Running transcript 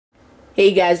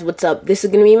Hey guys, what's up? This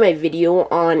is going to be my video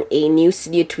on a new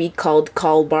Cydia tweak called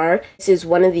Callbar. This is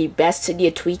one of the best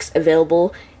Cydia tweaks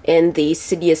available in the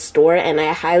Cydia store, and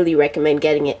I highly recommend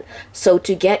getting it. So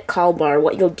to get Callbar,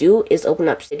 what you'll do is open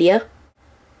up Cydia.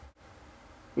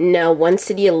 Now once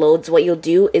Cydia loads, what you'll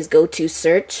do is go to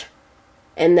search,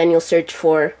 and then you'll search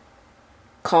for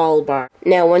Callbar.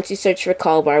 Now once you search for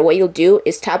Callbar, what you'll do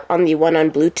is tap on the one on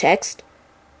blue text,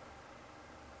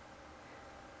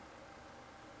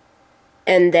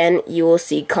 and then you will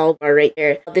see Callbar right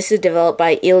there. This is developed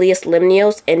by Elias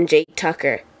Limnios and Jake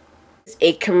Tucker. It's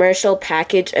a commercial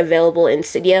package available in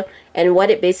Cydia, and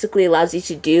what it basically allows you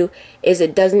to do is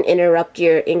it doesn't interrupt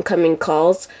your incoming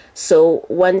calls. So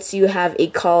once you have a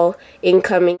call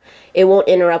incoming, it won't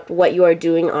interrupt what you are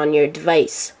doing on your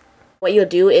device. What you'll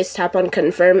do is tap on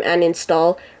confirm and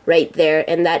install right there,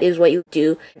 and that is what you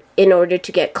do in order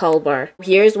to get Callbar.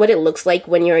 Here's what it looks like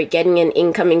when you're getting an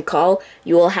incoming call.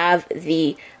 You will have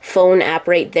the phone app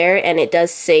right there, and it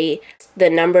does say the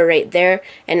number right there,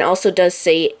 and also does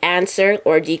say answer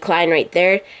or decline right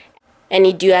there, and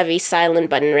you do have a silent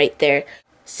button right there.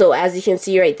 So as you can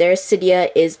see right there,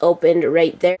 Cydia is opened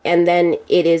right there, and then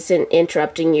it isn't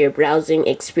interrupting your browsing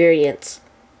experience.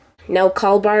 Now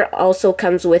Callbar also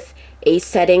comes with a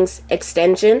settings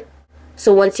extension.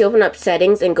 So once you open up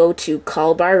settings and go to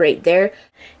Callbar right there,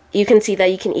 you can see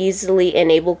that you can easily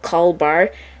enable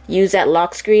Callbar, use that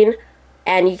lock screen,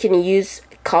 and you can use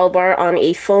Callbar on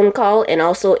a phone call and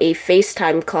also a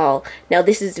FaceTime call. Now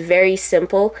this is very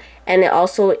simple, and it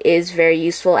also is very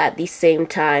useful at the same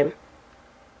time.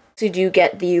 So you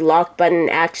get the lock button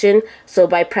action. So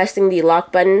by pressing the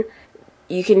lock button,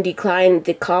 you can decline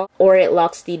the call or it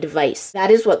locks the device. That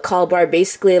is what Callbar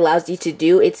basically allows you to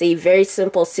do. It's a very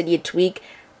simple Cydia tweak,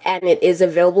 and it is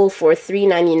available for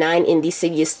 $3.99 in the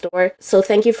Cydia store. So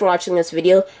thank you for watching this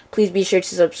video. Please be sure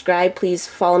to subscribe. Please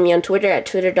follow me on Twitter at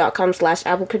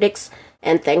twitter.com/applecritics,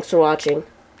 and thanks for watching.